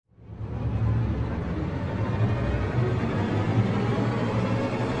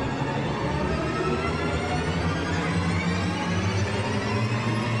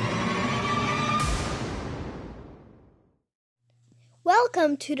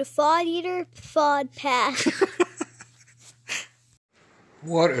Welcome to the Fod Eater Fodcast.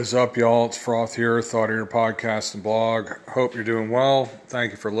 What is up, y'all? It's Froth here, Thought Eater Podcast and blog. Hope you're doing well.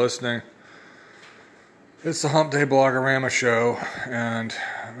 Thank you for listening. It's the Hump Day Blogorama show, and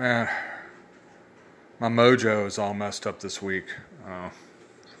man, my mojo is all messed up this week.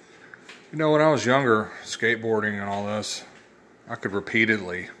 When I was younger, skateboarding and all this, I could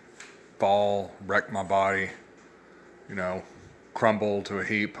repeatedly fall, wreck my body, crumble to a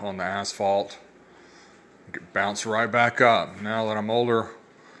heap on the asphalt, bounce right back up. Now that I'm older,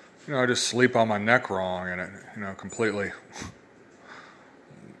 I just sleep on my neck wrong, and it, completely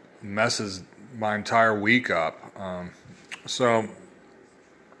messes my entire week up. So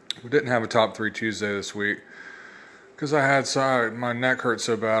we didn't have a Top 3 Tuesday this week because my neck hurt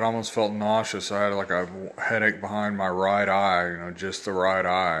so bad, I almost felt nauseous. I had like a headache behind my right eye, just the right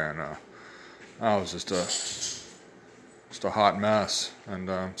eye, and I was just a hot mess. And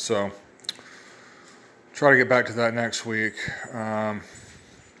so try to get back to that next week. And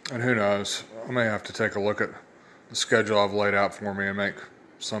who knows, I may have to take a look at the schedule I've laid out for me and make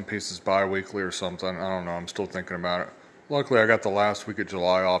some pieces bi-weekly or something. I don't know, I'm still thinking about it. Luckily, I got the last week of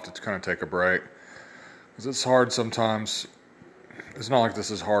July off to kind of take a break, because it's hard sometimes. It's not like this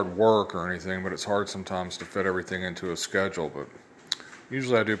is hard work or anything, but it's hard sometimes to fit everything into a schedule. But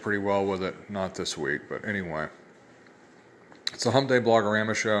usually I do pretty well with it, not this week. But anyway, it's a Hump Day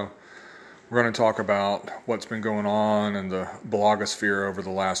Blogorama show. We're going to talk about what's been going on in the blogosphere over the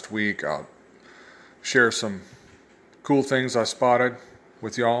last week. I'll share some cool things I spotted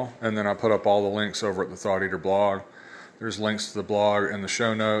with y'all, and then I put up all the links over at the Thought Eater blog. There's links to the blog in the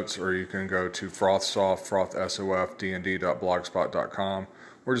show notes, or you can go to frothsofdnd.blogspot.com,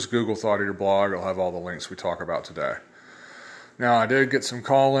 or just Google Thought Eater blog. It'll have all the links we talk about today. Now, I did get some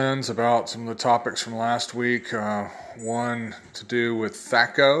call-ins about some of the topics from last week. One to do with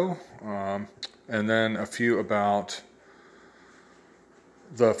THACO, and then a few about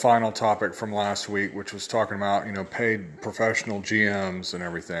the final topic from last week, which was talking about, paid professional GMs and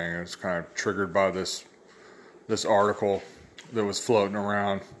everything. It was kind of triggered by this article that was floating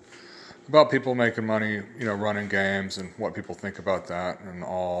around about people making money, running games, and what people think about that and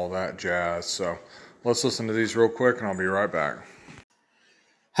all that jazz. So let's listen to these real quick, and I'll be right back.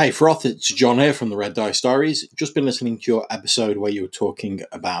 Hey Froth, it's John here from the Red Dice Diaries. Just been listening to your episode where you were talking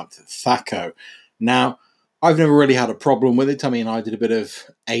about THACO. Now, I've never really had a problem with it. I mean, I did a bit of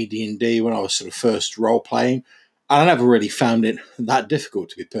AD&D when I was sort of first role-playing, and I never really found it that difficult,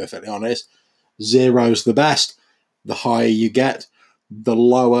 to be perfectly honest. Zero's the best. The higher you get, the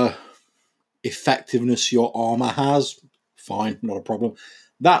lower effectiveness your armor has. Fine, not a problem.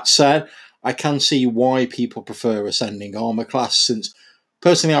 That said, I can see why people prefer Ascending Armor class, since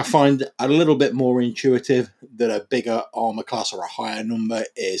personally I find a little bit more intuitive that a bigger armor class or a higher number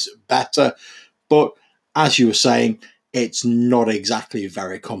is better. But as you were saying, it's not exactly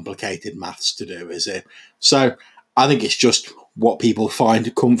very complicated maths to do, is it? So I think it's just what people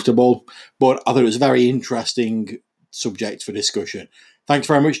find comfortable. But I thought it was a very interesting subject for discussion. Thanks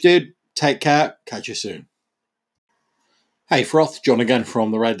very much, dude. Take care. Catch you soon. Hey, Froth. John again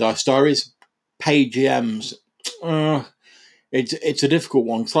from the Red Dice Diaries. Paid GMs. It's a difficult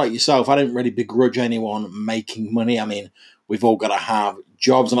one. It's like yourself. I don't really begrudge anyone making money. I mean, we've all got to have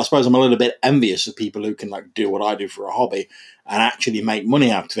jobs, and I suppose I'm a little bit envious of people who can do what I do for a hobby and actually make money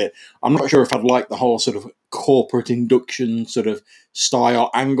out of it. I'm not sure if I'd like the whole sort of corporate induction sort of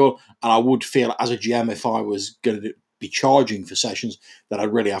style angle, and I would feel as a GM, if I was going to be charging for sessions, that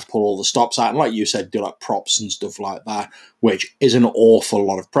I'd really have to pull all the stops out, and like you said, do like props and stuff like that, which is an awful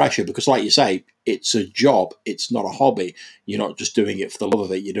lot of pressure, because like you say, it's a job, it's not a hobby. You're not just doing it for the love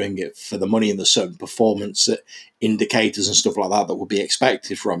of it, you're doing it for the money and the certain performance indicators and stuff like that would be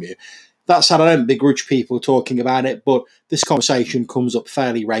expected from you. That said, I don't begrudge people talking about it, but this conversation comes up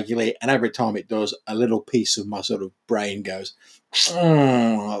fairly regularly, and every time it does, a little piece of my sort of brain goes,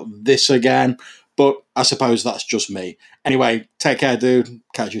 this again. But I suppose that's just me. Anyway, take care, dude.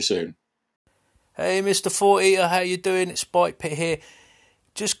 Catch you soon. Hey, Mr. Thought Eater, how you doing? It's Spike Pit here.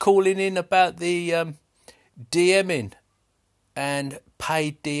 Just calling in about the DMing and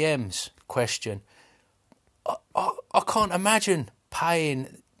paid DMs question. I can't imagine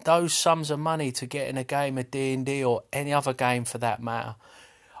paying those sums of money to get in a game of D&D or any other game for that matter.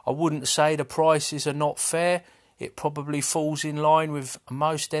 I wouldn't say the prices are not fair. It probably falls in line with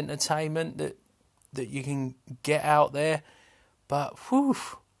most entertainment that you can get out there. But, whew,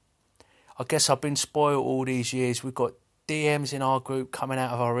 I guess I've been spoiled all these years. We've got DMs in our group coming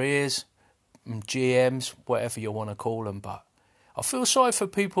out of our ears, and GMs, whatever you want to call them. But I feel sorry for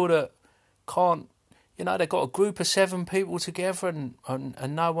people that can't they've got a group of 7 people together,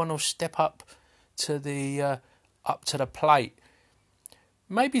 and no one will step up to the plate.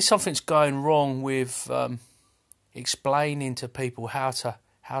 Maybe something's going wrong with explaining to people how to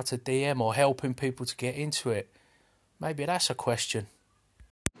DM or helping people to get into it. Maybe that's a question.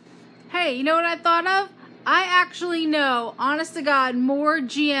 Hey, you know what I thought of? I actually know, honest to God, more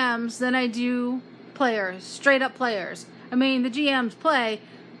GMs than I do players, straight up players. I mean, the GMs play,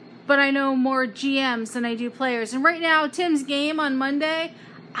 but I know more GMs than I do players. And right now, Tim's game on Monday,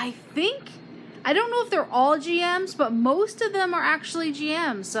 I don't know if they're all GMs, but most of them are actually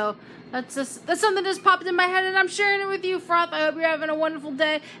GMs. So that's something that just popped in my head, and I'm sharing it with you, Froth. I hope you're having a wonderful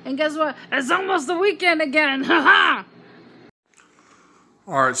day. And guess what? It's almost the weekend again. Ha ha!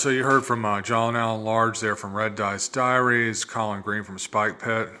 All right, so you heard from John Allen Large there from Red Dice Diaries, Colin Green from Spike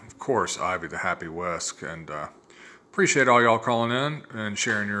Pit, of course, Ivy the Happy Whisk, and appreciate all y'all calling in and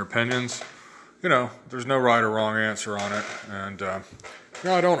sharing your opinions. There's no right or wrong answer on it, and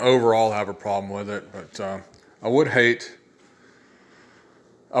I don't overall have a problem with it, but I would hate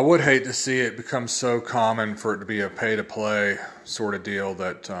to see it become so common for it to be a pay-to-play sort of deal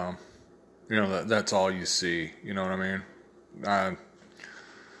that that's all you see. You know what I mean?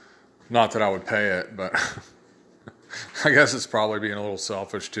 Not that I would pay it, but I guess it's probably being a little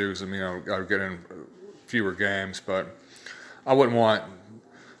selfish too, because I get in fewer games, but I wouldn't want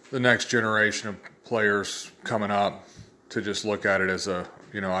the next generation of players coming up to just look at it as I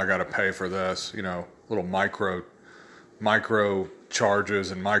got to pay for this, little micro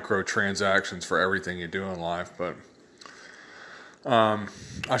charges and micro transactions for everything you do in life. But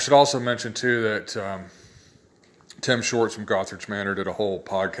I should also mention too that Tim Shorts from Gothridge Manor did a whole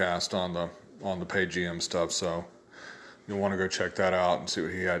podcast on the paid GM stuff, so you'll want to go check that out and see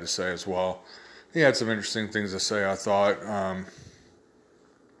what he had to say as well. He had some interesting things to say, I thought,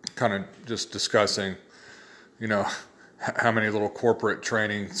 kind of just discussing, how many little corporate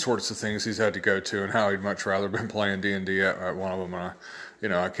training sorts of things he's had to go to and how he'd much rather been playing D&D at one of them.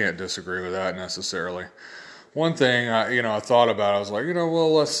 And I can't disagree with that necessarily. One thing, I thought about, I was like,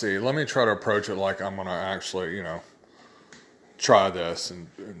 well, let's see. Let me try to approach it like I'm going to actually, try this and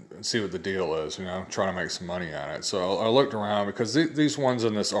see what the deal is, try to make some money at it. So I looked around because these ones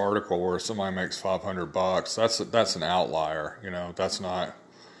in this article where somebody makes $500, that's an outlier. That's not,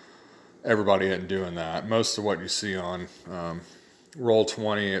 everybody isn't doing that. Most of what you see on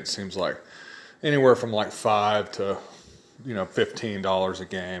Roll20, it seems like anywhere from like $5 to $15 a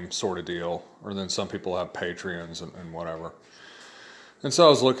game sort of deal. Or then some people have Patreons and whatever. And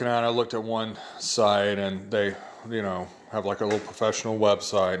so I looked at one site, and they, have like a little professional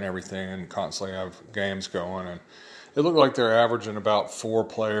website and everything, and constantly have games going. And it looked like they're averaging about 4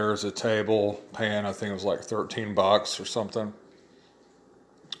 players a table, paying, I think it was like $13 or something.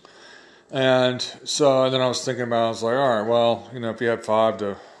 And so then I was thinking about, I was like, all right, well, if you had 5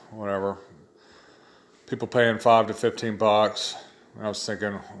 to whatever, people paying $5 to $15, I was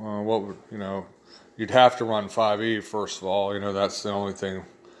thinking, what would, you'd have to run 5e first of all. That's the only thing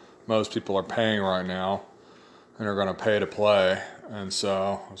most people are paying right now, and are going to pay to play. And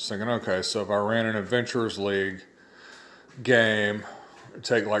so I was thinking, okay, so if I ran an Adventurers League game, it'd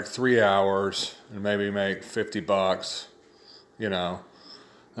take like 3 hours and maybe make $50,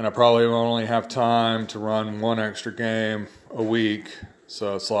 and I probably will only have time to run one extra game a week.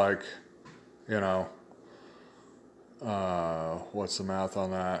 So it's like, what's the math on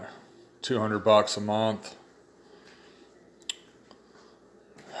that? $200 a month.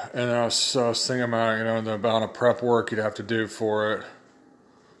 And I was thinking about, the amount of prep work you'd have to do for it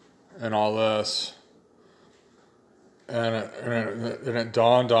and all this. And it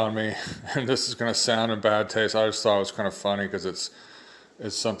dawned on me, and this is going to sound in bad taste. I just thought it was kind of funny because it's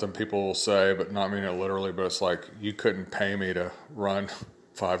something people will say, but not mean it literally. But it's like, you couldn't pay me to run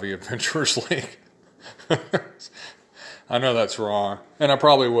 5e Adventurers League. I know that's wrong, and I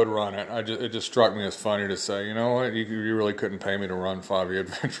probably would run it. It just struck me as funny to say, you know what, you really couldn't pay me to run 5e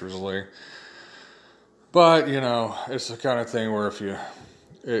Adventurers League. But, it's the kind of thing where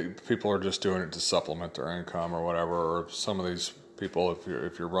people are just doing it to supplement their income or whatever, or some of these people,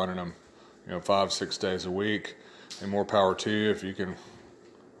 if you're running them, 5-6 days a week, and more power to you if you can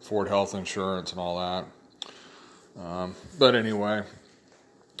afford health insurance and all that. But anyway,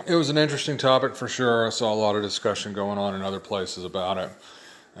 it was an interesting topic for sure. I saw a lot of discussion going on in other places about it.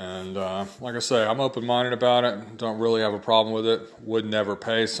 And like I say, I'm open-minded about it. Don't really have a problem with it. Would never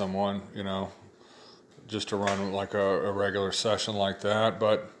pay someone, just to run like a regular session like that.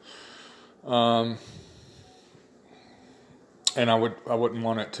 But, and I wouldn't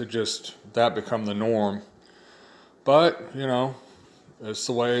want it to just that become the norm. But, it's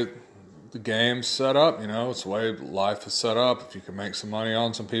the way the game's set up. It's the way life is set up. If you can make some money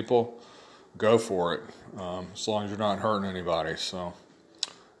on some people, go for it. As long as you're not hurting anybody. So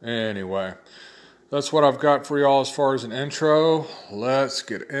anyway, that's what I've got for y'all as far as an intro. Let's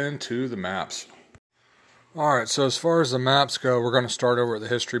get into the maps. Alright, so as far as the maps go, we're going to start over at the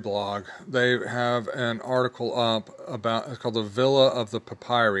history blog. They have an article up about, it's called the Villa of the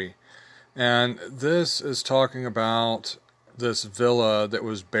Papyri. And this is talking about this villa that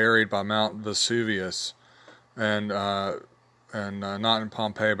was buried by Mount Vesuvius, and not in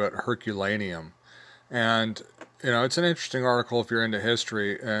Pompeii, but Herculaneum. And it's an interesting article if you're into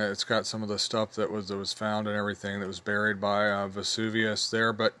history. It's got some of the stuff that was found and everything that was buried by Vesuvius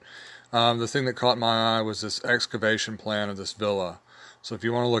there. But the thing that caught my eye was this excavation plan of this villa. So if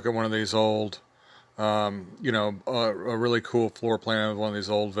you want to look at one of these old, a really cool floor plan of one of these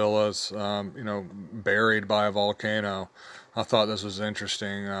old villas, buried by a volcano, I thought this was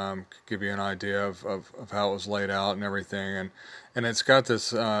interesting. Could give you an idea of how it was laid out and everything. And it's got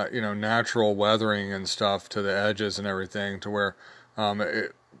this, natural weathering and stuff to the edges and everything to where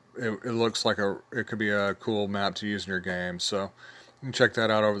it looks like it could be a cool map to use in your game. So you can check that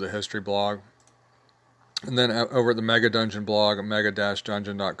out over the history blog. And then over at the Mega Dungeon blog at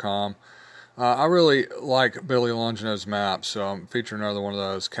mega-dungeon.com. I really like Billy Longino's map, so I'm featuring another one of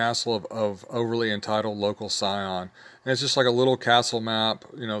those. Castle of Overly Entitled Local Scion. And it's just like a little castle map,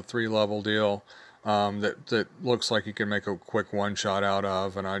 3-level deal that looks like you can make a quick one-shot out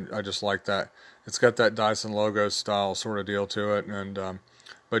of, and I just like that. It's got that Dyson logo style sort of deal to it, and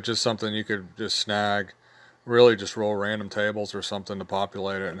but just something you could just snag. Really just roll random tables or something to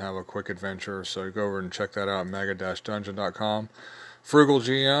populate it and have a quick adventure. So you go over and check that out at mega-dungeon.com. Frugal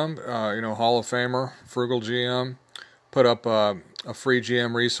GM, Hall of Famer, Frugal GM, put up a free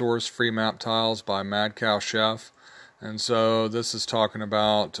GM resource, free map tiles by Mad Cow Chef. And so this is talking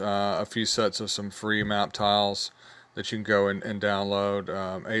about a few sets of some free map tiles that you can go and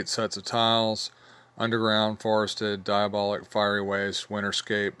download. 8 sets of tiles. Underground, forested, diabolic, fiery waste,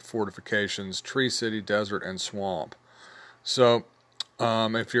 winterscape, fortifications, tree city, desert, and swamp. So,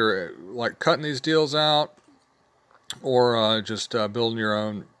 if you're like cutting these deals out, or just building your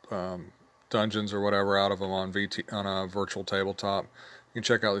own dungeons or whatever out of them on a virtual tabletop, you can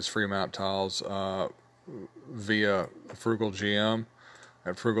check out these free map tiles via Frugal GM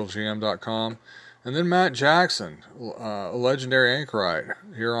at frugalgm.com. And then Matt Jackson, a legendary anchorite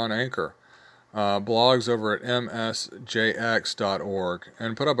here on Anchor. Blogs over at msjx.org,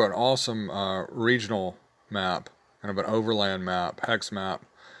 and put up an awesome regional map, kind of an overland map, hex map,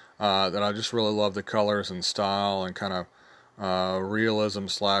 that I just really love the colors and style and kind of realism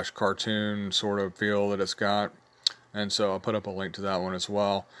 / cartoon sort of feel that it's got. And so I'll put up a link to that one as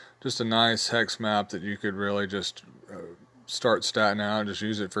well. Just a nice hex map that you could really just start statting out and just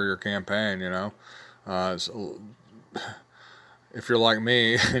use it for your campaign, So if you're like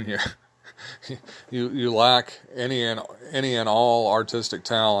me and you lack any and all artistic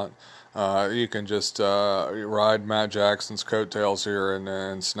talent, you can just ride Matt Jackson's coattails here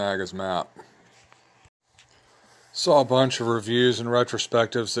and snag his map. Saw a bunch of reviews and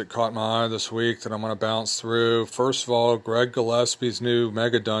retrospectives that caught my eye this week that I'm going to bounce through. First of all, Greg Gillespie's new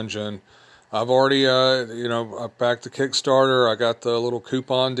Mega Dungeon. I've already, I backed the Kickstarter. I got the little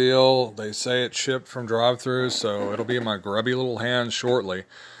coupon deal. They say it's shipped from drive-thru, so it'll be in my grubby little hands shortly.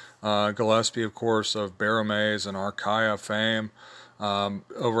 Gillespie, of course, of Barrow Maze and Archaea fame.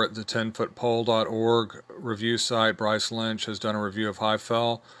 Over at the 10footpole.org review site, Bryce Lynch has done a review of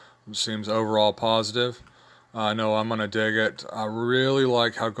Highfell. It seems overall positive. I know I'm going to dig it. I really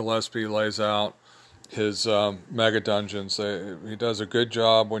like how Gillespie lays out his mega dungeons. He does a good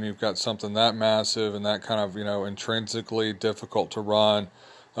job when you've got something that massive and that kind of, intrinsically difficult to run,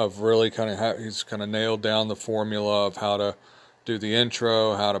 of really he's kind of nailed down the formula of how to do the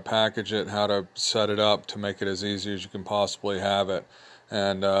intro, how to package it, how to set it up to make it as easy as you can possibly have it.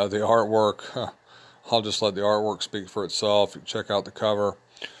 And the artwork, I'll just let the artwork speak for itself. You check out the cover,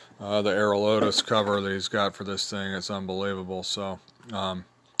 the Aerolotus cover that he's got for this thing. It's unbelievable. So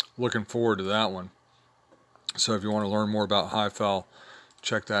looking forward to that one. So if you want to learn more about Highfell,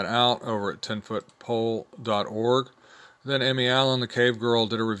 check that out over at 10footpole.org. Then Emmy Allen, the Cave Girl,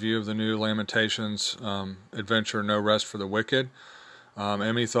 did a review of the new Lamentations adventure, No Rest for the Wicked.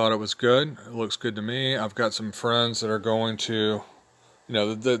 Emmy thought it was good. It looks good to me. I've got some friends that are going to,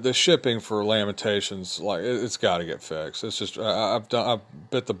 the shipping for Lamentations, like it's got to get fixed. It's just I've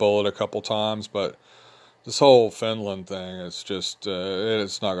bit the bullet a couple times, but this whole Finland thing, it's just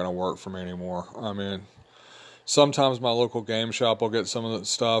it's not going to work for me anymore. I mean, sometimes my local game shop will get some of that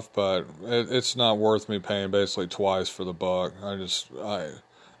stuff, but it's not worth me paying basically twice for the buck.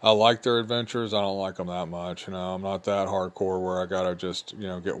 I like their adventures. I don't like them that much. I'm not that hardcore where I gotta just,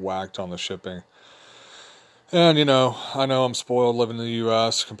 get whacked on the shipping. And, I know I'm spoiled living in the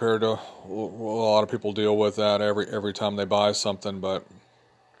U.S. compared to a lot of people deal with that every time they buy something. But,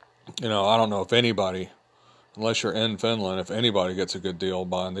 I don't know if anybody, unless you're in Finland, if anybody gets a good deal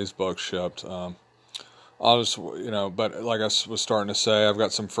buying these books shipped. I'll just, but like I was starting to say, I've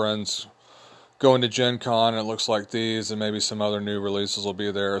got some friends going to Gen Con, and it looks like these and maybe some other new releases will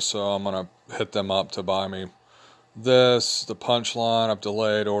be there. So I'm going to hit them up to buy me the Punchline. I've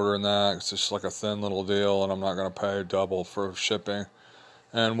delayed ordering that. It's just like a thin little deal, and I'm not going to pay double for shipping.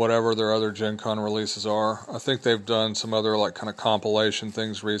 And whatever their other Gen Con releases are. I think they've done some other like kind of compilation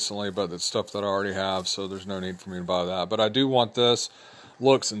things recently, but it's stuff that I already have, so there's no need for me to buy that. But I do want this.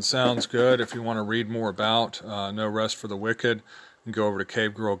 Looks and sounds good. If you want to read more about No Rest for the Wicked, you can go over to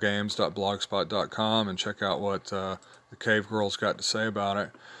cavegirlgames.blogspot.com and check out what the Cave Girl's got to say about it.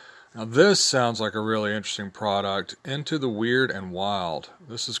 Now this sounds like a really interesting product, Into the Weird and Wild.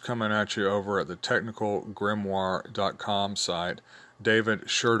 This is coming at you over at the technicalgrimoire.com site. David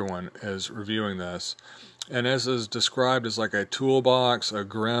Sherdwin is reviewing this. And this is described as like a toolbox, a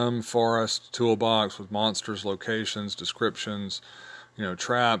grim forest toolbox with monsters, locations, descriptions,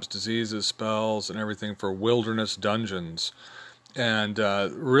 traps, diseases, spells, and everything for wilderness dungeons. And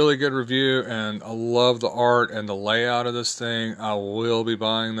really good review, and I love the art and the layout of this thing. I will be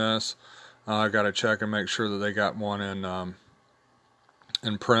buying this. I got to check and make sure that they got one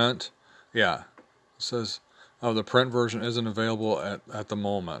in print. Yeah, it says the print version isn't available at the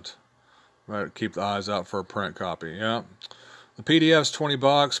moment. Right, keep the eyes out for a print copy. Yeah, the PDF's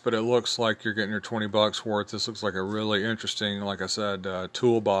 $20, but it looks like you're getting your $20 worth. This looks like a really interesting, like I said,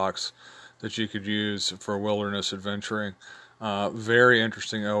 toolbox that you could use for wilderness adventuring. Very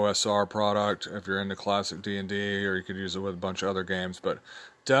interesting OSR product if you're into classic D&D, or you could use it with a bunch of other games. But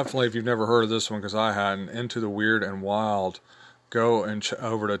definitely, if you've never heard of this one, because I hadn't, Into the Weird and Wild, go and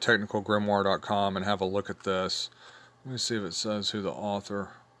over to technicalgrimoire.com and have a look at this. Let me see if it says who the author.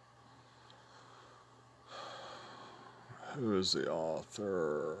 Who is the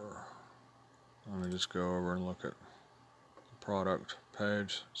author? Let me just go over and look at the product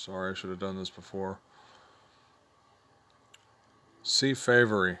page. Sorry, I should have done this before. C.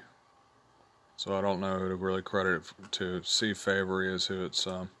 Favory. So I don't know who to really credit it to. C. Favory is who it's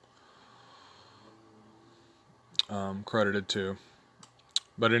credited to.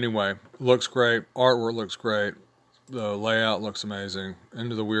 But anyway, looks great. Artwork looks great. The layout looks amazing.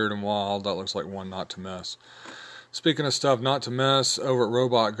 Into the Weird and Wild, that looks like one not to miss. Speaking of stuff not to miss, over at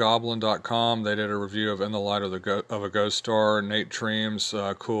robotgoblin.com, they did a review of In the Light of a Ghost Star, Nate Treem's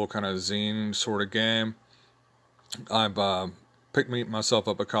cool kind of zine sort of game. I've picked myself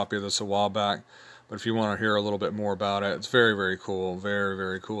up a copy of this a while back, but if you want to hear a little bit more about it, it's very, very cool. Very,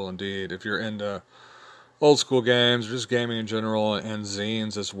 very cool indeed. If you're into old school games, or just gaming in general, and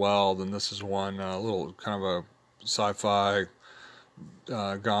zines as well, then this is one little kind of a sci-fi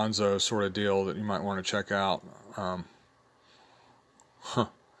gonzo sort of deal that you might want to check out.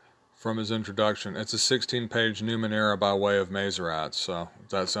 From his introduction, it's a 16-page Numenera by way of Mazerat, so if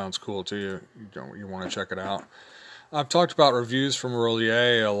that sounds cool to you, you want to check it out. I've talked about reviews from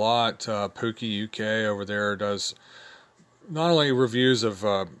Rolier a lot. Pookie UK over there does not only reviews of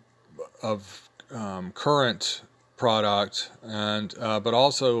current product, and but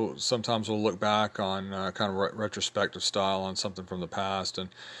also sometimes we'll look back on kind of retrospective style on something from the past. And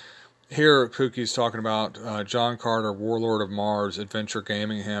here Pookie's talking about John Carter, Warlord of Mars Adventure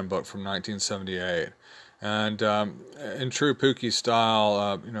Gaming Handbook from 1978. And in true Pookie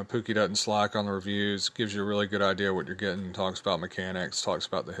style, Pookie doesn't slack on the reviews, gives you a really good idea what you're getting, talks about mechanics, talks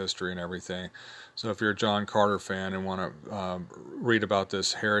about the history and everything. So if you're a John Carter fan and want to read about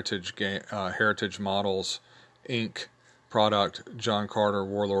this Heritage Models Inc. product, John Carter,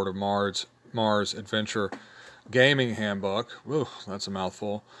 Warlord of Mars Adventure Gaming Handbook, whew, that's a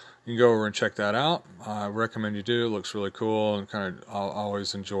mouthful. You can go over and check that out. I recommend you do. It looks really cool, and I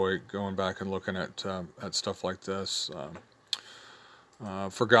always enjoy going back and looking at stuff like this.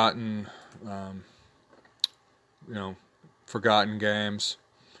 Forgotten games.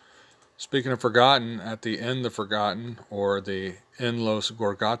 Speaking of forgotten, at the In the Forgotten, or the In Los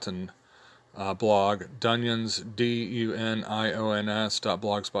Gorgotten blog, Dunions,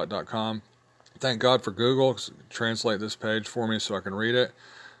 DUNIONS.blogspot.com. Thank God for Google. Translate this page for me so I can read it.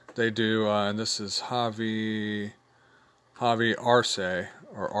 They do, and this is Javi Arce,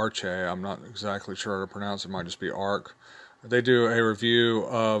 or Arche, I'm not exactly sure how to pronounce it, might just be Arc. They do a review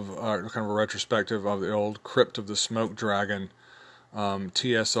of, kind of a retrospective of the old Crypt of the Smoke Dragon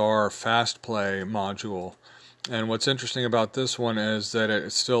TSR Fast Play module. And what's interesting about this one is that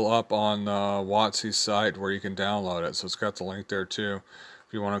it's still up on WotC's site where you can download it. So it's got the link there too.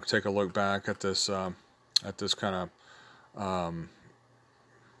 If you want to take a look back at this kind of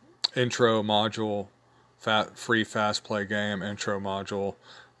intro module, free fast play game intro module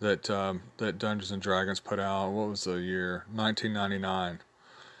that Dungeons and Dragons put out. What was the year? 1999.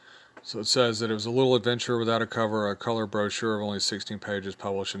 So it says that it was a little adventure without a cover, a color brochure of only 16 pages,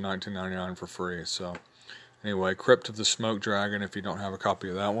 published in 1999 for free. So anyway, Crypt of the Smoke Dragon, if you don't have a copy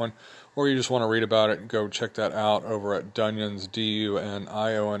of that one, or you just want to read about it, go check that out over at Dunions,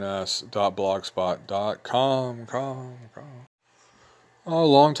 DUNIONS.blogspot.com.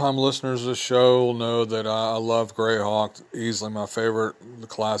 Long-time listeners of the show will know that I love Greyhawk, easily my favorite, the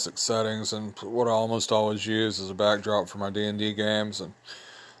classic settings, and what I almost always use as a backdrop for my D&D games. And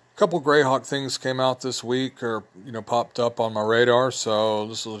a couple Greyhawk things came out this week, or popped up on my radar, so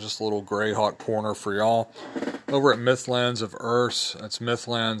this is just a little Greyhawk corner for y'all. Over at Mythlands of Erse, that's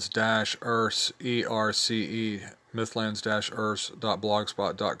Mythlands-Erse, E-R-C-E,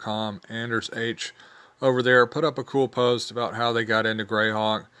 Mythlands-Erse.blogspot.com. Anders H. over there put up a cool post about how they got into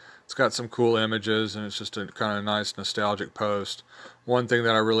Greyhawk. It's got some cool images, and it's just a kind of nice nostalgic post. One thing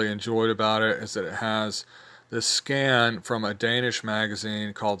that I really enjoyed about it is that it has this scan from a Danish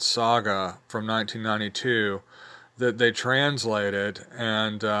magazine called Saga from 1992 that they translated,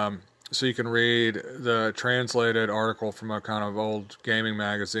 and so you can read the translated article from a kind of old gaming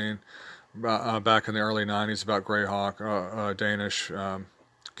magazine back in the early 90s about Greyhawk, a Danish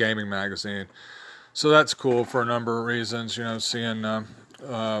gaming magazine. So that's cool for a number of reasons, seeing this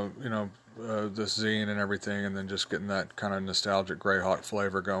zine and everything, and then just getting that kind of nostalgic Greyhawk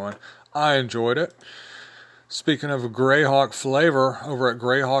flavor going. I enjoyed it. Speaking of Greyhawk flavor, over at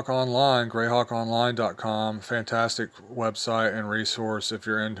Greyhawk Online, greyhawkonline.com, fantastic website and resource if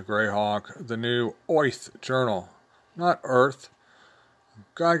you're into Greyhawk. The new Oath Journal, not Earth.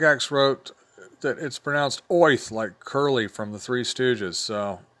 Gygax wrote that it's pronounced Oath, like Curly from the Three Stooges.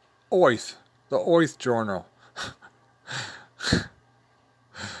 So, Oath, the Oath Journal.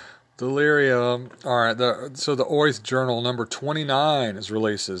 Delirium. All right, so the Oath Journal number 29 is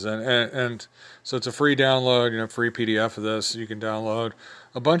releases, and so it's a free download, free PDF of this you can download.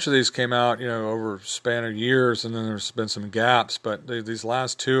 A bunch of these came out, over a span of years, and then there's been some gaps, but these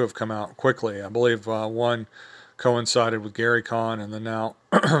last two have come out quickly. I believe one coincided with GaryCon, and then now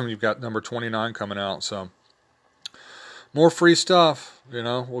you've got number 29 coming out, so more free stuff,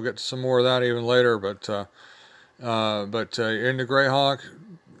 we'll get to some more of that even later, but into Greyhawk,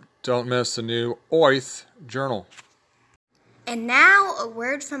 don't miss the new Oath Journal. And now, a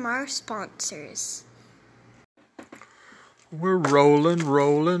word from our sponsors. We're rolling.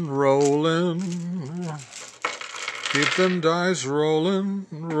 Keep them dice rolling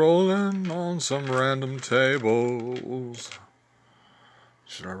on some random tables.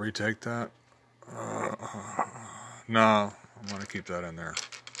 Should I retake that? No, I'm going to keep that in there.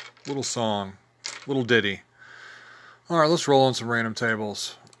 Little song, little ditty. All right, let's roll on some random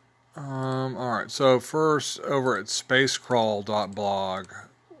tables. Alright, so first over at spacecrawl.blog,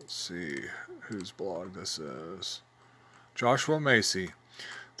 let's see whose blog this is. Joshua Macy.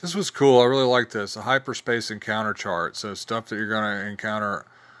 This was cool, I really like this. A hyperspace encounter chart, so stuff that you're going to encounter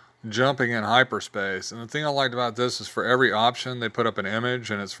jumping in hyperspace. And the thing I liked about this is for every option they put up an image,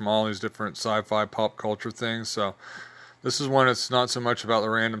 and it's from all these different sci-fi pop culture things. So this is one it's not so much about the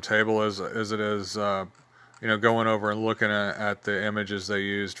random table as it is going over and looking at the images they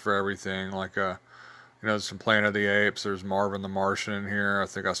used for everything, like, some Planet of the Apes, there's Marvin the Martian in here, I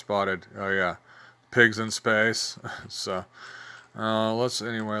think I spotted, pigs in space, so, let's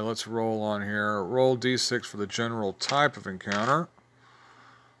roll on here, roll D6 for the general type of encounter,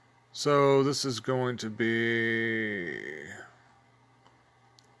 so this is going to be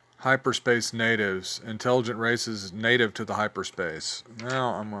hyperspace natives, intelligent races native to the hyperspace. Now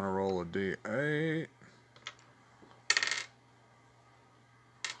I'm going to roll a D8.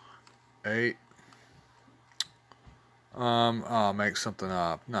 8. I'll make something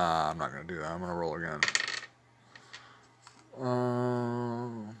up. Nah, I'm not going to do that. I'm going to roll again.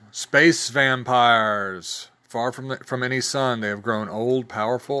 Space vampires. Far from any sun, they have grown old,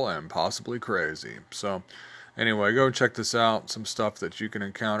 powerful, and possibly crazy. So, anyway, go check this out. Some stuff that you can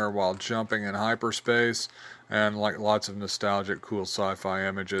encounter while jumping in hyperspace, and like lots of nostalgic, cool sci-fi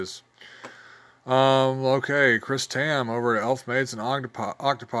images. Okay, Chris Tam over at Elf Maids and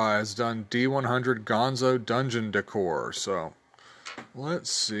Octopi has done D100 Gonzo Dungeon Decor. So, let's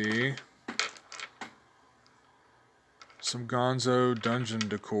see. Some Gonzo Dungeon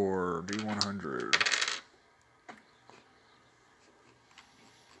Decor, D100.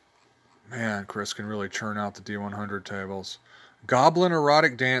 Man, Chris can really churn out the D100 tables. Goblin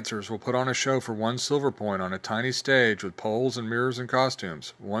erotic dancers will put on a show for 1 silver point on a tiny stage with poles and mirrors and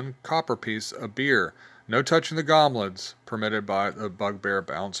costumes. 1 copper piece of beer. No touching the goblins, permitted by the bugbear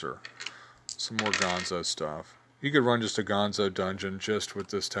bouncer. Some more Gonzo stuff. You could run just a Gonzo dungeon just with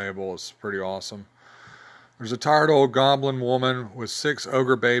this table. It's pretty awesome. There's a tired old goblin woman with 6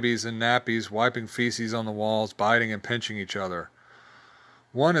 ogre babies in nappies wiping feces on the walls, biting and pinching each other.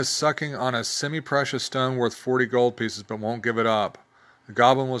 One is sucking on a semi-precious stone worth 40 gold pieces but won't give it up. The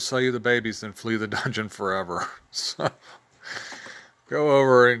goblin will sell you the babies, then flee the dungeon forever. So, go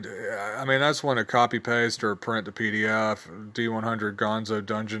over and, I mean, that's one to copy-paste or print to PDF. D100 Gonzo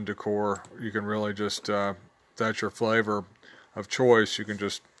Dungeon Decor. You can really just, that's your flavor of choice. You can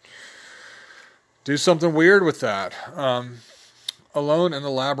just do something weird with that. Alone in the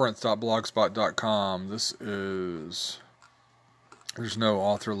Labyrinth.blogspot.com. This is... There's no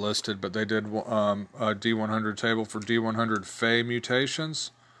author listed, but they did a D100 table for D100 Fey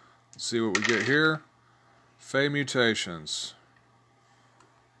mutations. Let's see what we get here. Fey mutations.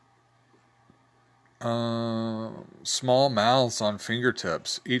 Small mouths on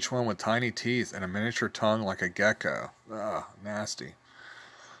fingertips, each one with tiny teeth and a miniature tongue like a gecko. Ugh, nasty.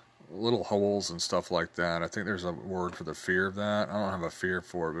 Little holes and stuff like that. I think there's a word for the fear of that. I don't have a fear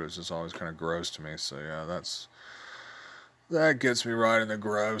for it, but it's just always kind of gross to me. So yeah, that gets me right in the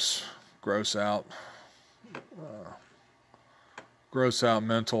gross out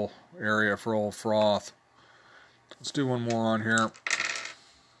mental area for old Froth. Let's do one more on here.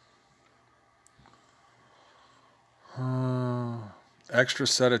 Extra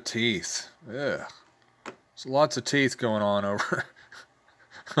set of teeth. Yeah, there's lots of teeth going on over.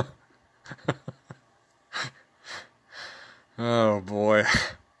 Oh boy.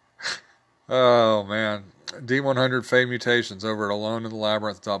 Oh man. D100 Fey Mutations over at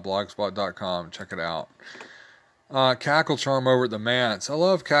aloneinthelabyrinth.blogspot.com. Check it out. Cackle Charm over at the Mance. I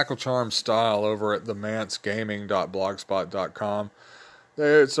love Cackle Charm's style over at themancegaming.blogspot.com.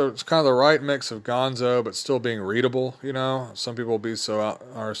 It's kind of the right mix of Gonzo, but still being readable. You know, some people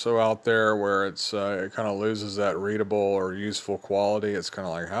are so out there where it kind of loses that readable or useful quality. It's kind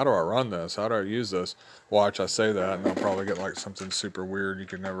of like, how do I run this? How do I use this? Watch, I say that, and they'll probably get like something super weird you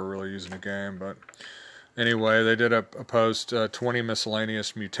could never really use in a game. But anyway, they did a post 20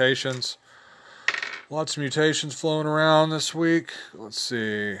 miscellaneous mutations. Lots of mutations flowing around this week. Let's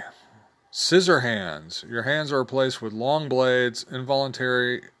see. Scissor hands. Your hands are replaced with long blades,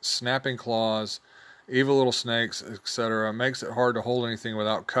 involuntary snapping claws, evil little snakes, etc. Makes it hard to hold anything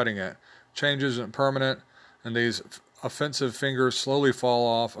without cutting it. Change isn't permanent, and these offensive fingers slowly fall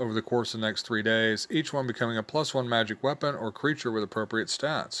off over the course of the next 3 days, each one becoming a +1 magic weapon or creature with appropriate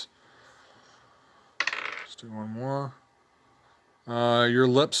stats. Let's do one more. Your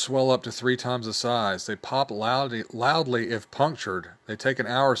lips swell up to 3 times the size. They pop loudly if punctured. They take an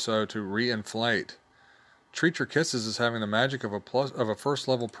hour or so to re-inflate. Treat your kisses as having the magic of a first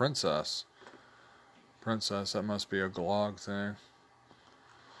level princess. Princess, that must be a Glog thing.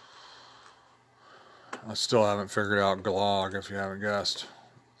 I still haven't figured out Glog, if you haven't guessed.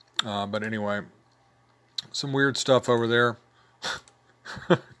 But anyway, some weird stuff over there.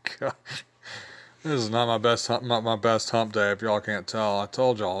 God. This is not my best hump day, if y'all can't tell. I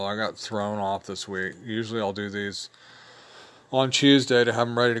told y'all I got thrown off this week. Usually I'll do these on Tuesday to have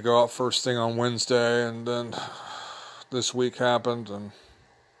them ready to go out first thing on Wednesday, and then this week happened, and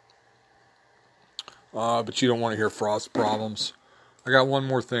but you don't want to hear Frost problems. I got one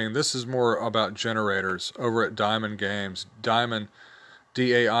more thing. This is more about generators over at Diamond Games. Diamond,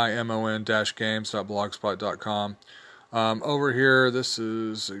 DAIMON -games.blogspot.com. Over here, this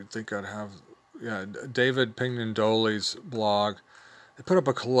is, I think I'd have... Yeah, David Pignandoli's blog. They put up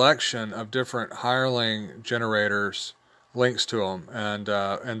a collection of different hireling generators, links to them, and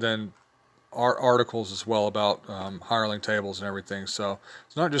then articles as well about hireling tables and everything. So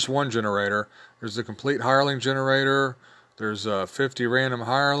it's not just one generator. There's the complete hireling generator. There's 50 random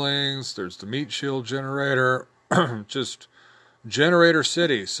hirelings. There's the meat shield generator. Just generator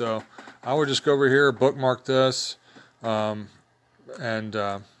city. So I would just go over here, bookmark this, and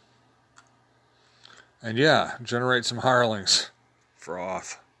yeah, generate some hirelings.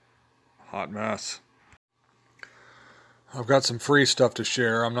 Froth. Hot mess. I've got some free stuff to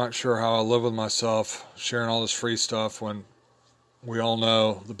share. I'm not sure how I live with myself sharing all this free stuff when we all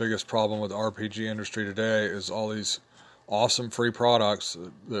know the biggest problem with the RPG industry today is all these awesome free products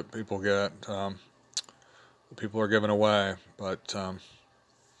that people get, that people are giving away. But I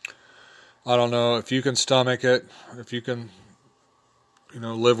don't know if you can stomach it, if you can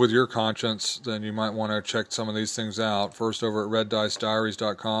live with your conscience, then you might want to check some of these things out. First, over at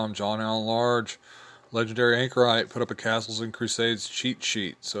RedDiceDiaries.com, John Allen Large, legendary anchorite, put up a Castles and Crusades cheat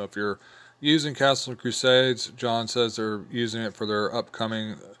sheet. So if you're using Castles and Crusades, John says they're using it for their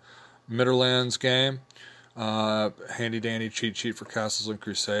upcoming Midderlands game. Handy dandy cheat sheet for Castles and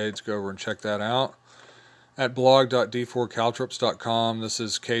Crusades. Go over and check that out. At blog.d4caltrips.com, this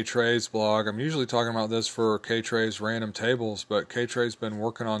is K-Trey's blog. I'm usually talking about this for K-Trey's Random Tables, but K-Trey's been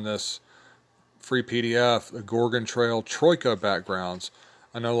working on this free PDF, the Gorgon Trail Troika backgrounds.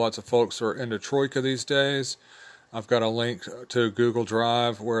 I know lots of folks are into Troika these days. I've got a link to Google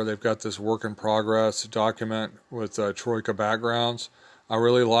Drive where they've got this work in progress document with Troika backgrounds. I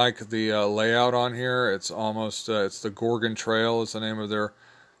really like the layout on here. It's almost, it's the Gorgon Trail is the name of their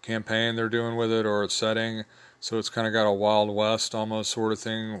campaign they're doing with it, or setting. So it's kind of got a Wild West almost sort of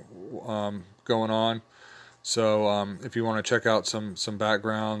thing going on. So if you want to check out some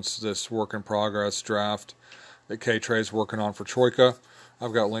backgrounds, this work in progress draft that K-Trey's working on for Troika,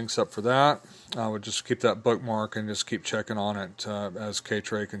 I've got links up for that. I would just keep that bookmark and just keep checking on it as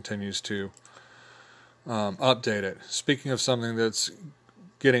K-Trey continues to update it. Speaking of something that's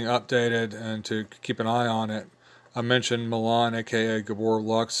getting updated and to keep an eye on it, I mentioned Milan, aka Gabor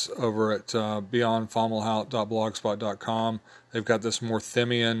Lux, over at beyondfomalhaut.blogspot.com. They've got this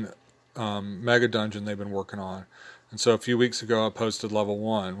Morthimian mega dungeon they've been working on. And so a few weeks ago I posted level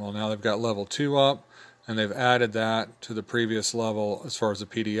 1. Well, now they've got level 2 up, and they've added that to the previous level as far as the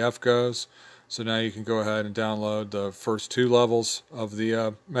PDF goes. So now you can go ahead and download the first 2 levels of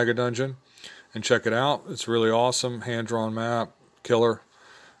the mega dungeon and check it out. It's really awesome, hand-drawn map, killer.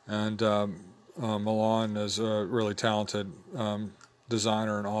 And Milan is a really talented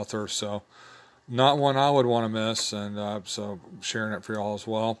designer and author, so not one I would want to miss, and so sharing it for y'all as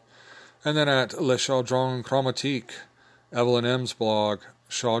well. And then at Le Chaudron Chromatique, Evelyn M's blog,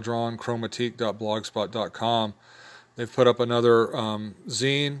 chaudronchromatique.blogspot.com, they've put up another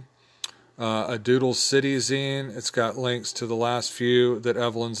zine, a Doodle City zine. It's got links to the last few that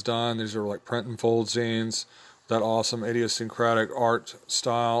Evelyn's done. These are like print and fold zines, that awesome idiosyncratic art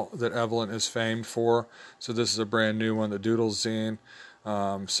style that Evelyn is famed for. So this is a brand new one, the Doodle zine.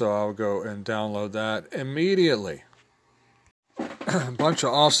 So I'll go and download that immediately. A bunch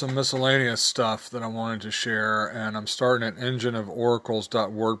of awesome miscellaneous stuff that I wanted to share, and I'm starting at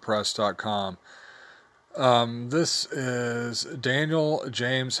engineoforacles.wordpress.com. This is Daniel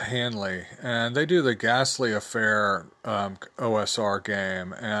James Hanley, and they do the Ghastly Affair OSR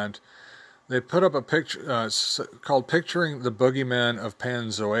game, and they put up a picture called "Picturing the Boogeyman of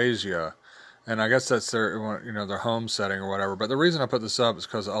Panzoasia," and I guess that's their home setting or whatever. But the reason I put this up is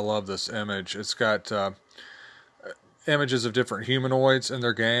because I love this image. It's got images of different humanoids in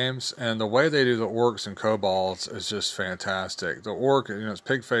their games, and the way they do the orcs and kobolds is just fantastic. The orc, it's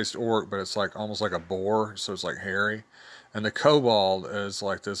pig-faced orc, but it's like almost like a boar, so it's like hairy. And the kobold is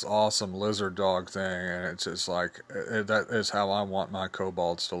like this awesome lizard dog thing, and it's just like that is how I want my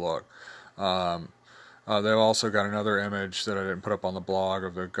kobolds to look. They've also got another image that I didn't put up on the blog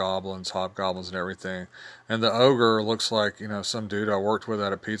of the goblins, hobgoblins, and everything. And the ogre looks like, some dude I worked with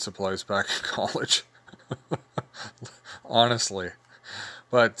at a pizza place back in college. Honestly.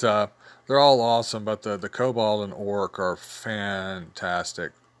 But they're all awesome, but the kobold and orc are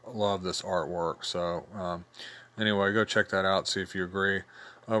fantastic. I love this artwork. So anyway, go check that out, see if you agree.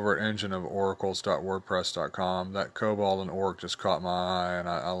 Over at engineoforacles.wordpress.com. That kobold and orc just caught my eye, and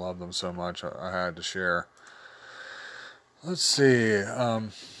I love them so much I had to share. Let's see.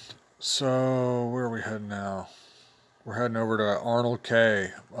 So where are we heading now? We're heading over to Arnold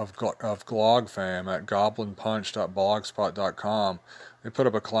K. of Glog fame at goblinpunch.blogspot.com. They put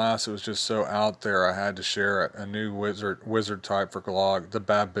up a class that was just so out there I had to share it. A new wizard type for Glog, the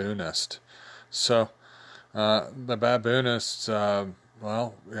Baboonist. So the Baboonist,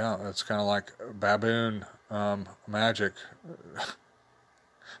 well, yeah, it's kind of like baboon magic.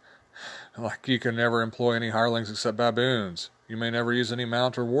 Like you can never employ any hirelings except baboons. You may never use any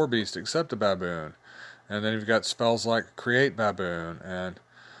mount or war beast except a baboon. And then you've got spells like Create Baboon and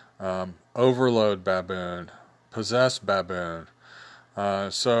Overload Baboon, Possess Baboon.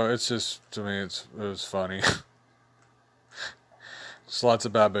 So it's just, to me, it was funny. Just lots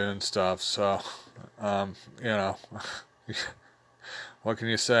of baboon stuff. So, what can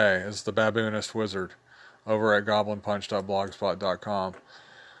you say? It's the Baboonist Wizard over at goblinpunch.blogspot.com.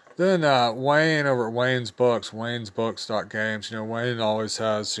 Then Wayne over at Wayne's Books, waynesbooks.games. Wayne always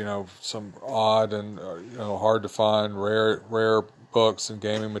has, some odd and, hard to find, rare books and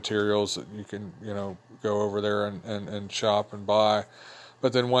gaming materials that you can, go over there and shop and buy.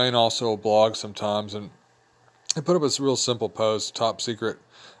 But then Wayne also will blog sometimes, and They put up this real simple post: top secret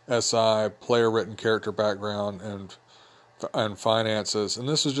SI, player written character background, and finances. And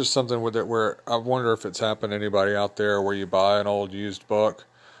this is just something with it where I wonder if it's happened to anybody out there where you buy an old used book,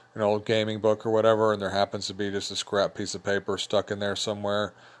 an old gaming book or whatever, and there happens to be just a scrap piece of paper stuck in there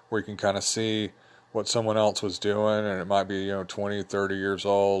somewhere where you can kind of see what someone else was doing, and it might be 20, 30 years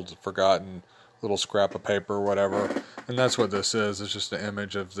old, forgotten little scrap of paper or whatever. And that's what this is. It's just an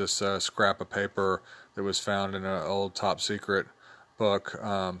image of this scrap of paper that was found in an old top secret book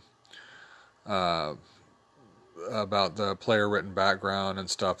about the player written background and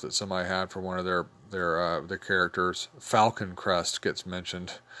stuff that somebody had for one of their characters. Falcon Crest gets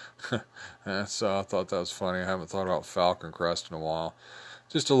mentioned. So I thought that was funny. I haven't thought about Falcon Crest in a while.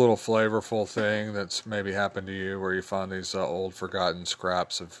 Just a little flavorful thing that's maybe happened to you where you find these old forgotten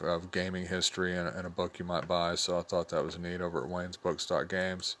scraps of gaming history in a book you might buy. So I thought that was neat over at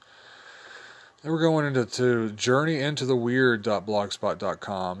waynesbooks.games. Then we're going into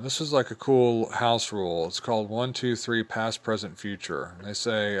journeyintotheweird.blogspot.com. This is like a cool house rule. It's called 1, 2, 3 Past, Present, Future. And they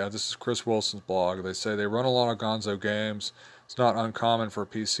say, this is Chris Wilson's blog, they say they run a lot of gonzo games. It's not uncommon for a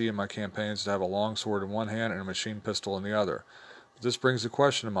PC in my campaigns to have a longsword in one hand and a machine pistol in the other. This brings a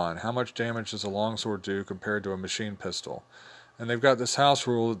question to mind. How much damage does a longsword do compared to a machine pistol? And they've got this house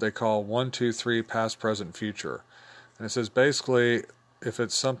rule that they call 1, 2, 3 Past, Present, Future. And it says basically if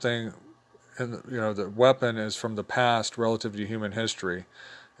it's something, and the weapon is from the past relative to human history,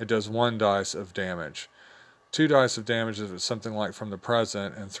 it does 1 dice of damage. 2 dice of damage if it's something like from the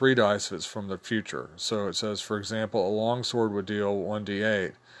present, and 3 dice if it's from the future. So it says, for example, a longsword would deal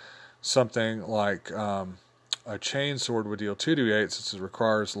 1d8. Something like a chain sword would deal 2d8 since it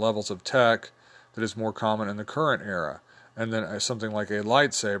requires levels of tech that is more common in the current era. And then something like a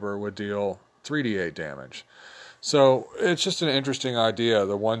lightsaber would deal 3d8 damage. So it's just an interesting idea,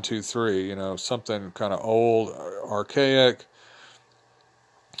 the 1, 2, 3, something kind of old, archaic,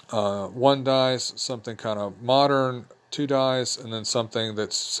 1 dice, something kind of modern, 2 dice, and then something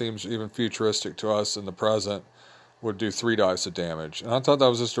that seems even futuristic to us in the present would do 3 dice of damage. And I thought that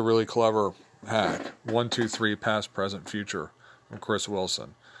was just a really clever hack. 1, 2, 3 Past, Present, Future from Chris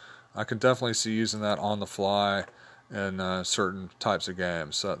Wilson. I can definitely see using that on the fly in certain types of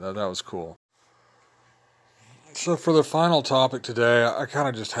games. So that was cool. So for the final topic today, I kind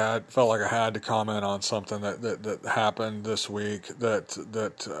of just felt like I had to comment on something that happened this week.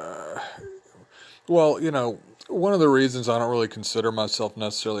 One of the reasons I don't really consider myself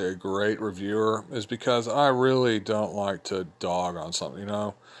necessarily a great reviewer is because I really don't like to dog on something.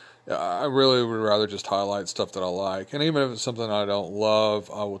 I really would rather just highlight stuff that I like, and even if it's something I don't love,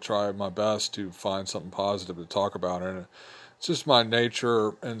 I will try my best to find something positive to talk about in it. It's just my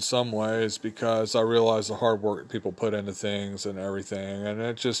nature in some ways because I realize the hard work people put into things and everything, and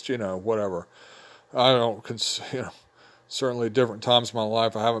it just, whatever. I don't, certainly different times in my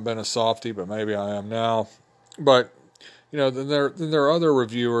life I haven't been a softie, but maybe I am now. But, then there are other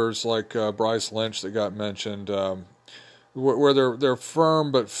reviewers like Bryce Lynch that got mentioned, where they're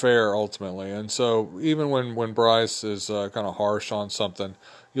firm but fair ultimately. And so even when Bryce is kind of harsh on something,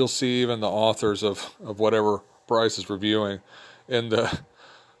 you'll see even the authors of whatever Bryce is reviewing in the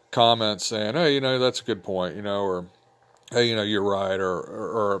comments saying, hey, that's a good point, or hey, you're right,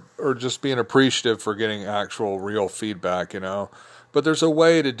 or just being appreciative for getting actual real feedback, But there's a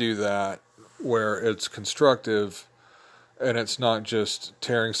way to do that where it's constructive and it's not just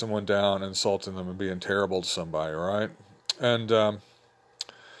tearing someone down, insulting them, and being terrible to somebody, right? And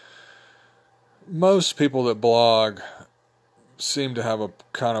most people that blog seem to have a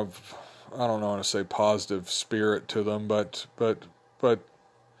kind of, I don't want to say positive spirit to them, but they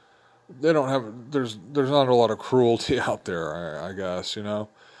don't have, there's not a lot of cruelty out there, I guess,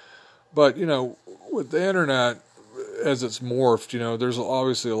 But, with the internet, as it's morphed, there's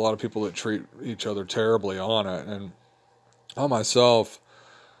obviously a lot of people that treat each other terribly on it. And I myself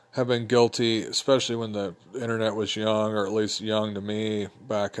have been guilty, especially when the internet was young, or at least young to me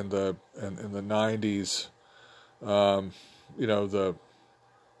back in the 90s. The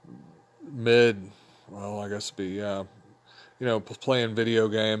I guess it'd be, playing video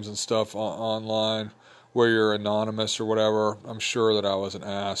games and stuff online where you're anonymous or whatever. I'm sure that I was an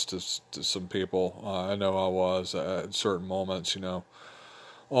ass to some people. I know I was at certain moments,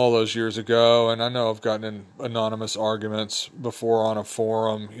 all those years ago. And I know I've gotten in anonymous arguments before on a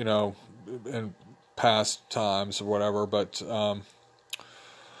forum, in past times or whatever. But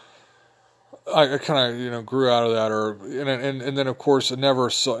I kind of, grew out of that, and then of course never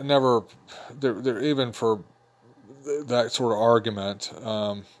there even for that sort of argument,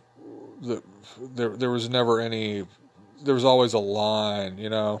 there was never any. There was always a line,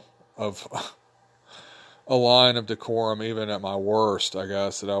 of a line of decorum, even at my worst, I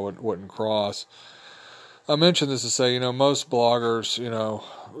guess, that I wouldn't cross. I mentioned this to say, most bloggers,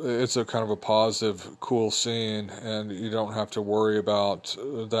 it's a kind of a positive, cool scene, and you don't have to worry about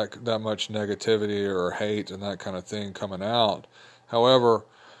that much negativity or hate and that kind of thing coming out. However,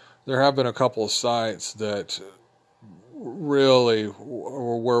 there have been a couple of sites that really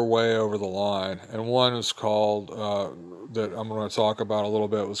were way over the line, and one is called that I'm going to talk about a little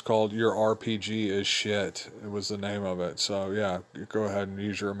bit was called "Your RPG is Shit." It was the name of it. So yeah, you go ahead and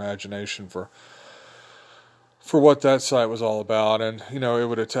use your imagination for what that site was all about. And it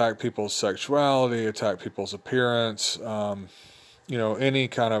would attack people's sexuality, attack people's appearance, any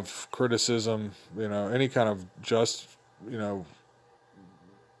kind of criticism, any kind of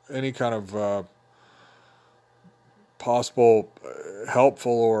any kind of possible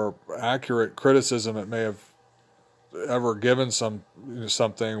helpful or accurate criticism it may have ever given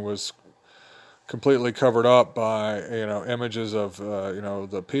something was completely covered up by images of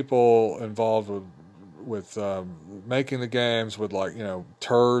the people involved with making the games with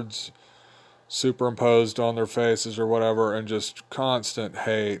turds superimposed on their faces or whatever, and just constant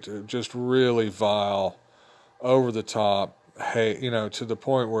hate, just really vile, over the top hate, to the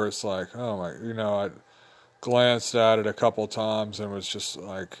point where it's like, oh my, I glanced at it a couple times and was just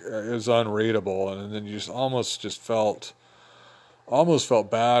like, it was unreadable. And then you just almost felt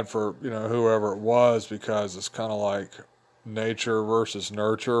bad for, whoever it was, because it's kind of like nature versus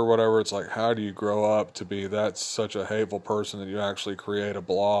nurture or whatever. It's like, how do you grow up to be such a hateful person that you actually create a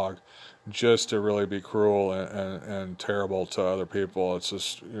blog just to really be cruel and terrible to other people? It's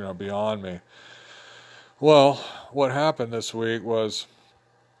just, beyond me. Well, what happened this week was,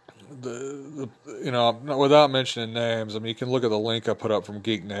 without mentioning names, I mean, you can look at the link I put up from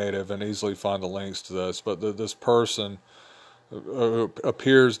Geek Native and easily find the links to this, but this person who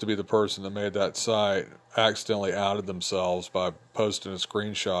appears to be the person that made that site accidentally outed themselves by posting a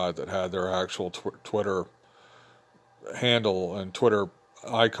screenshot that had their actual Twitter handle and Twitter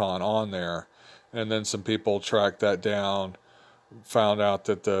icon on there. And then some people tracked that down, found out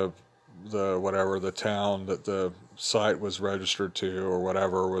that the town that the site was registered to or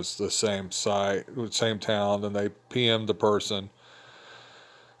whatever was the same town. Then they PM'd the person,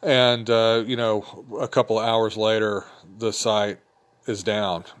 and a couple of hours later the site is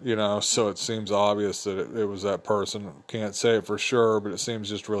down, so it seems obvious that it was that person. Can't say it for sure, but it seems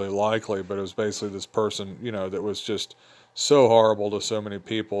just really likely. But it was basically this person, that was just so horrible to so many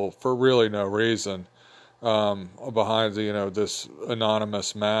people for really no reason, behind this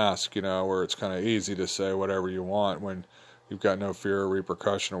anonymous mask, where it's kind of easy to say whatever you want when you've got no fear of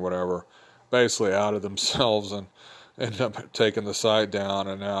repercussion or whatever. Basically outed themselves and ended up taking the site down,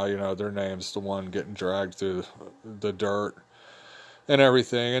 and now their name's the one getting dragged through the dirt and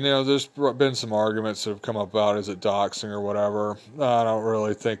everything. And there's been some arguments that have come up about, is it doxing or whatever. I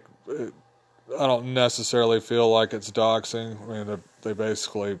don't necessarily feel like it's doxing. I mean, they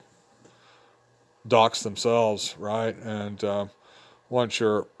basically dox themselves, right? And once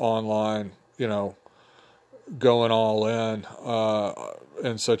you're online, going all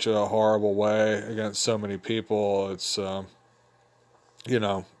in such a horrible way against so many people, it's for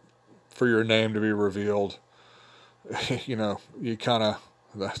your name to be revealed, you kind of,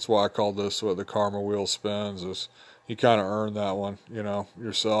 that's why I called this what the karma wheel spins, is you kind of earn that one,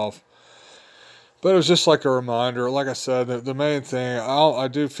 yourself. But it was just like a reminder. Like I said, the main thing, I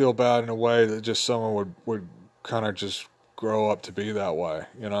do feel bad in a way that just someone would kind of just grow up to be that way,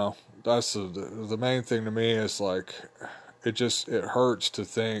 That's the main thing to me, is like, it hurts to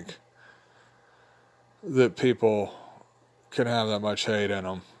think that people can have that much hate in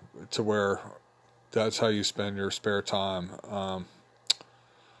them, to where that's how you spend your spare time.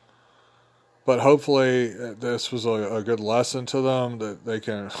 But hopefully this was a good lesson to them, that they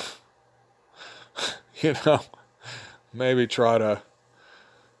can maybe try to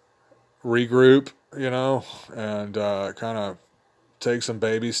regroup, and kind of take some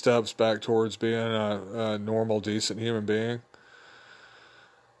baby steps back towards being a normal, decent human being.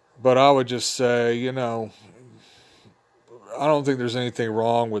 But I would just say, I don't think there's anything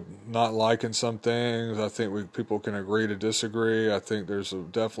wrong with not liking some things. I think people can agree to disagree. I think there's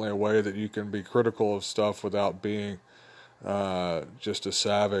definitely a way that you can be critical of stuff without being just a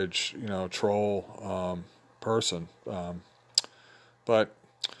savage, troll person. But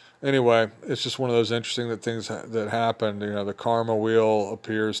anyway, it's just one of those interesting things that happened. The karma wheel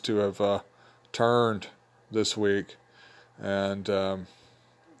appears to have turned this week, and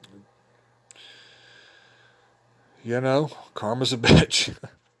karma's a bitch.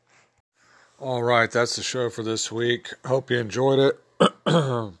 All right, that's the show for this week. Hope you enjoyed it.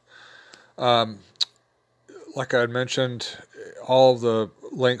 like I had mentioned, all of the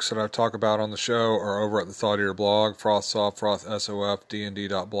links that I talk about on the show are over at the Thought Eater blog, FrothSoft, FrothSoft,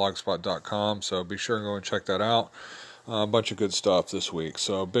 dnd.blogspot.com. So be sure and go and check that out. A bunch of good stuff this week.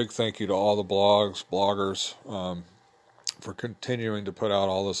 So big thank you to all the bloggers, for continuing to put out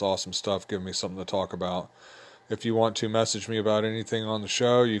all this awesome stuff, giving me something to talk about. If you want to message me about anything on the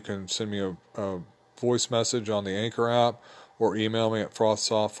show, you can send me a voice message on the Anchor app or email me at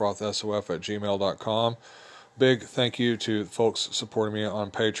frothsoft@gmail.com. Big thank you to the folks supporting me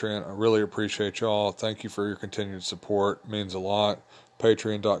on Patreon. I really appreciate y'all. Thank you for your continued support. It means a lot.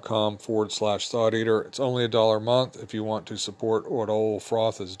 Patreon.com/Thought Eater. It's only $1 a month if you want to support what old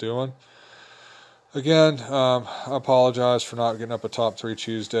Froth is doing. Again, I apologize for not getting up a Top 3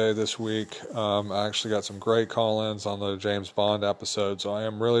 Tuesday this week. I actually got some great call-ins on the James Bond episode, so I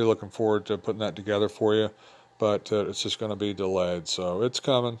am really looking forward to putting that together for you, but it's just going to be delayed, so it's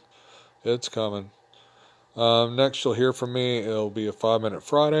coming. It's coming. Next you'll hear from me. It'll be a 5-Minute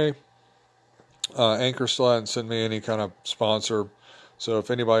Friday. Anchor still hasn't sent me any kind of sponsor, so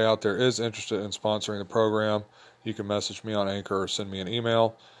if anybody out there is interested in sponsoring the program, you can message me on Anchor or send me an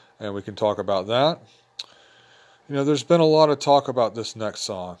email, and we can talk about that. You know, there's been a lot of talk about this next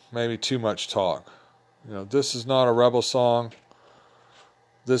song. Maybe too much talk. You know, this is not a Rebel song.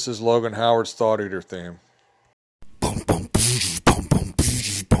 This is Logan Howard's Thought Eater theme.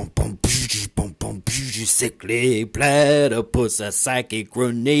 Sickly platypus, a psychic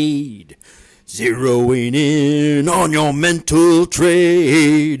grenade, zeroing in on your mental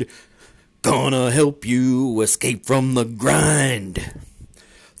trade. Gonna help you escape from the grind.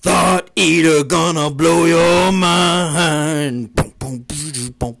 Thought Eater gonna blow your mind.